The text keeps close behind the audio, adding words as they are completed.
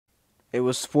It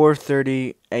was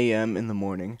 4:30 a.m. in the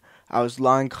morning. I was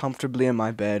lying comfortably in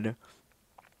my bed,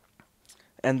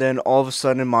 and then all of a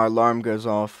sudden my alarm goes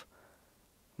off.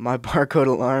 My barcode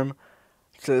alarm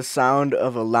to the sound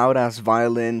of a loud ass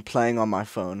violin playing on my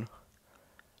phone.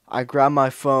 I grab my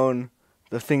phone,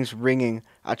 the thing's ringing.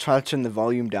 I try to turn the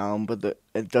volume down, but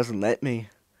it doesn't let me.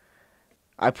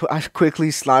 I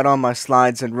quickly slide on my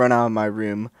slides and run out of my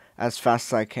room as fast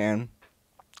as I can.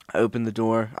 I open the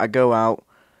door. I go out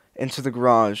into the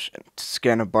garage to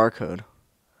scan a barcode.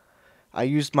 I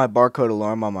used my barcode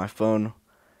alarm on my phone,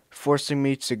 forcing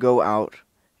me to go out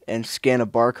and scan a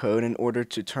barcode in order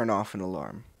to turn off an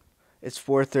alarm. It's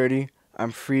 4:30.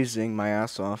 I'm freezing my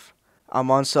ass off. I'm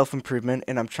on self-improvement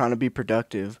and I'm trying to be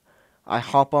productive. I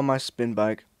hop on my spin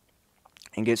bike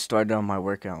and get started on my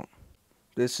workout.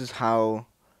 This is how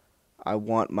I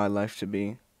want my life to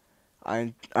be.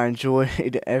 I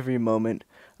enjoyed every moment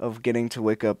of getting to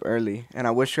wake up early, and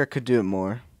I wish I could do it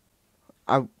more.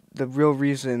 The real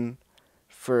reason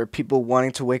for people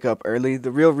wanting to wake up early,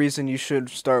 the real reason you should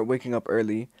start waking up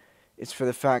early is for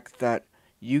the fact that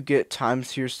you get time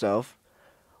to yourself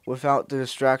without the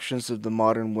distractions of the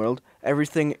modern world.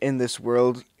 Everything in this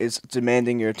world is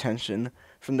demanding your attention.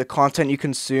 From the content you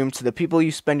consume to the people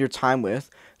you spend your time with,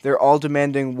 they're all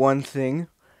demanding one thing,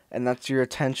 and that's your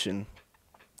attention.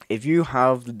 If you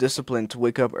have the discipline to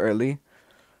wake up early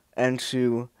and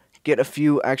to get a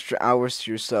few extra hours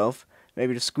to yourself,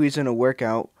 maybe to squeeze in a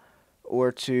workout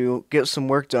or to get some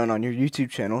work done on your YouTube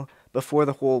channel before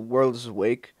the whole world is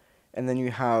awake, and then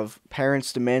you have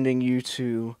parents demanding you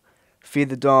to feed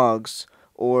the dogs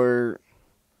or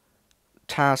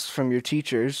tasks from your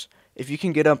teachers, if you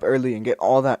can get up early and get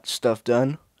all that stuff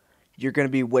done, you're going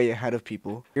to be way ahead of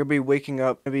people. You'll be waking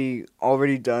up, be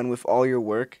already done with all your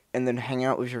work, and then hang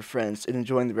out with your friends and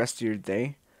enjoying the rest of your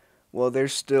day while they're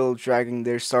still dragging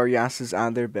their sorry asses out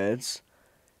of their beds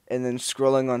and then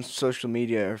scrolling on social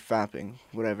media or fapping,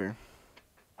 whatever.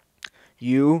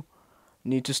 You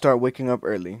need to start waking up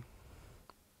early,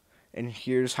 and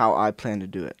here's how I plan to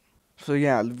do it. So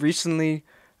yeah, recently,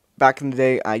 back in the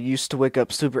day, I used to wake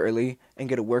up super early and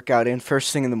get a workout in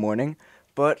first thing in the morning,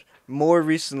 but more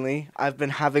recently, I've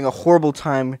been having a horrible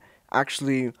time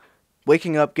actually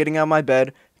waking up, getting out of my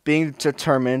bed, being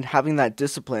determined, having that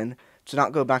discipline to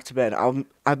not go back to bed.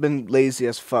 I've been lazy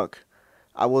as fuck.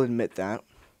 I will admit that.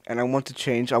 And I want to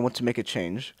change. I want to make a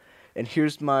change. And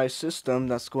here's my system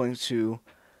that's going to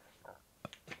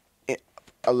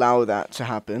allow that to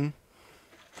happen.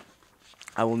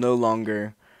 I will no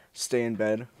longer stay in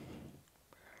bed.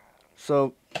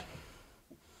 So,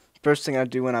 first thing I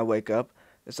do when I wake up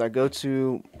is I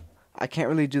can't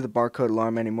really do the barcode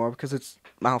alarm anymore because it's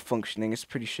malfunctioning. It's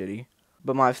pretty shitty.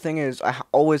 But my thing is,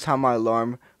 always have my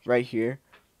alarm right here,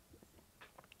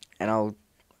 and I'll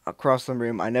across the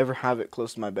room. I never have it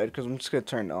close to my bed because I'm just gonna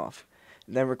turn it off.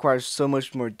 And that requires so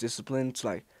much more discipline to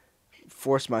like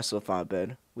force myself out of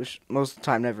bed, which most of the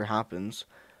time never happens.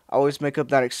 I always make up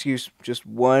that excuse, just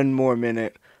one more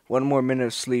minute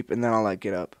of sleep, and then I'll like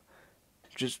get up.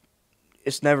 Just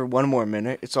it's never one more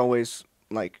minute. It's always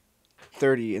like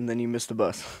 30, and then you miss the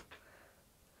bus.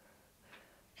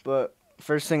 But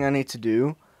first thing I need to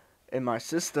do in my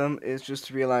system is just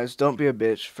to realize don't be a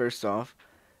bitch, first off.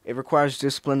 It requires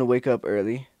discipline to wake up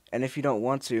early, and if you don't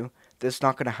want to, that's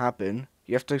not going to happen.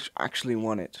 You have to actually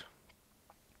want it.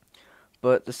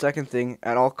 But the second thing,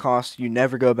 at all costs, you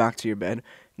never go back to your bed.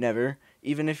 Never.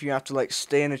 Even if you have to like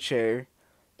stay in a chair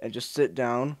and just sit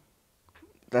down,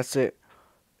 that's it.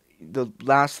 The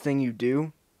last thing you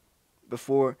do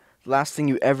before the last thing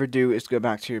you ever do is go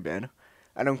back to your bed.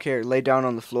 I don't care. Lay down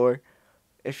on the floor.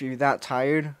 If you're that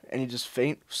tired and you just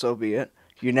faint, so be it.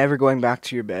 You're never going back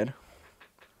to your bed.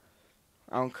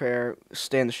 I don't care.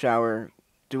 Stay in the shower.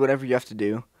 Do whatever you have to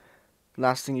do.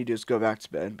 Last thing you do is go back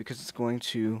to bed because it's going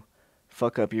to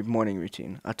fuck up your morning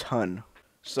routine a ton.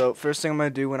 So first thing I'm gonna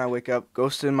do when I wake up, go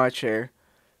sit in my chair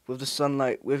with the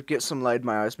sunlight, get some light in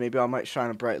my eyes. Maybe I might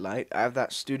shine a bright light. I have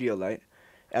that studio light.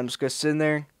 And I'm just gonna sit in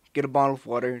there, get a bottle of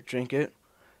water, drink it,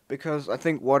 because I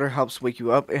think water helps wake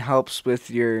you up. It helps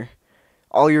with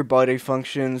all your body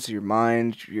functions, your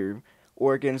mind, your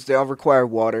organs. They all require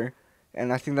water,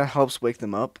 and I think that helps wake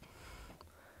them up.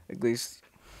 At least,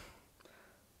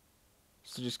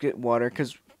 so just get water,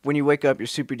 because when you wake up, you're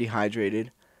super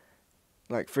dehydrated.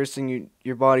 Like first thing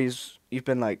you've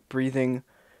been like breathing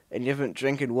and you haven't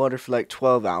drinking water for like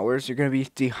 12 hours, you're going to be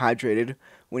dehydrated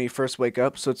when you first wake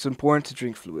up, so it's important to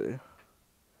drink fluid.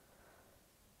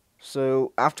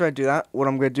 So after I do that, what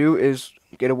I'm going to do is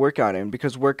get a workout in,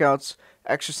 because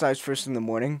exercise first in the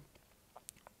morning,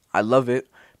 I love it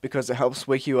because it helps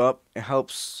wake you up. It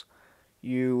helps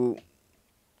you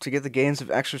to get the gains of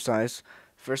exercise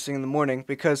first thing in the morning,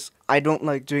 because I don't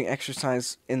like doing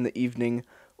exercise in the evening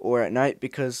or at night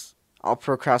because I'll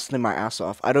procrastinate my ass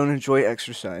off. I don't enjoy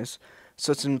exercise.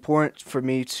 So it's important for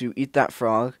me to eat that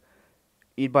frog.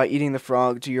 By eating the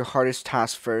frog, do your hardest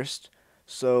task first,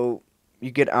 so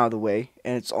you get out of the way,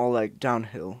 and it's all like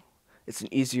downhill. It's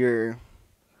an easier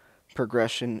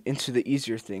progression into the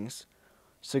easier things.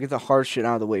 So get the hard shit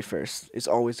out of the way first. It's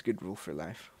always a good rule for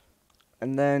life.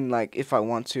 And then, like, if I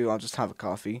want to, I'll just have a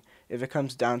coffee. If it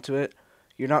comes down to it,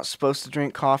 you're not supposed to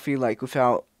drink coffee like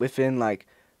within like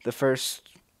the first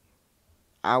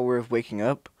hour of waking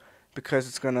up, because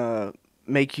it's gonna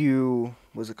make you,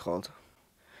 what's it called?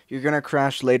 You're gonna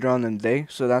crash later on in the day.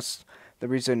 So that's the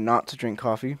reason not to drink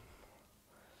coffee.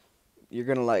 You're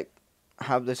gonna like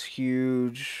have this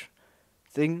huge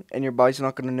thing, and your body's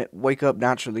not gonna wake up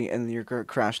naturally, and you're gonna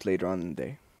crash later on in the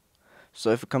day. So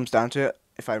if it comes down to it,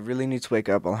 if I really need to wake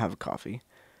up, I'll have a coffee,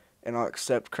 and I'll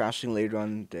accept crashing later on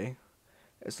in the day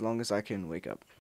as long as I can wake up.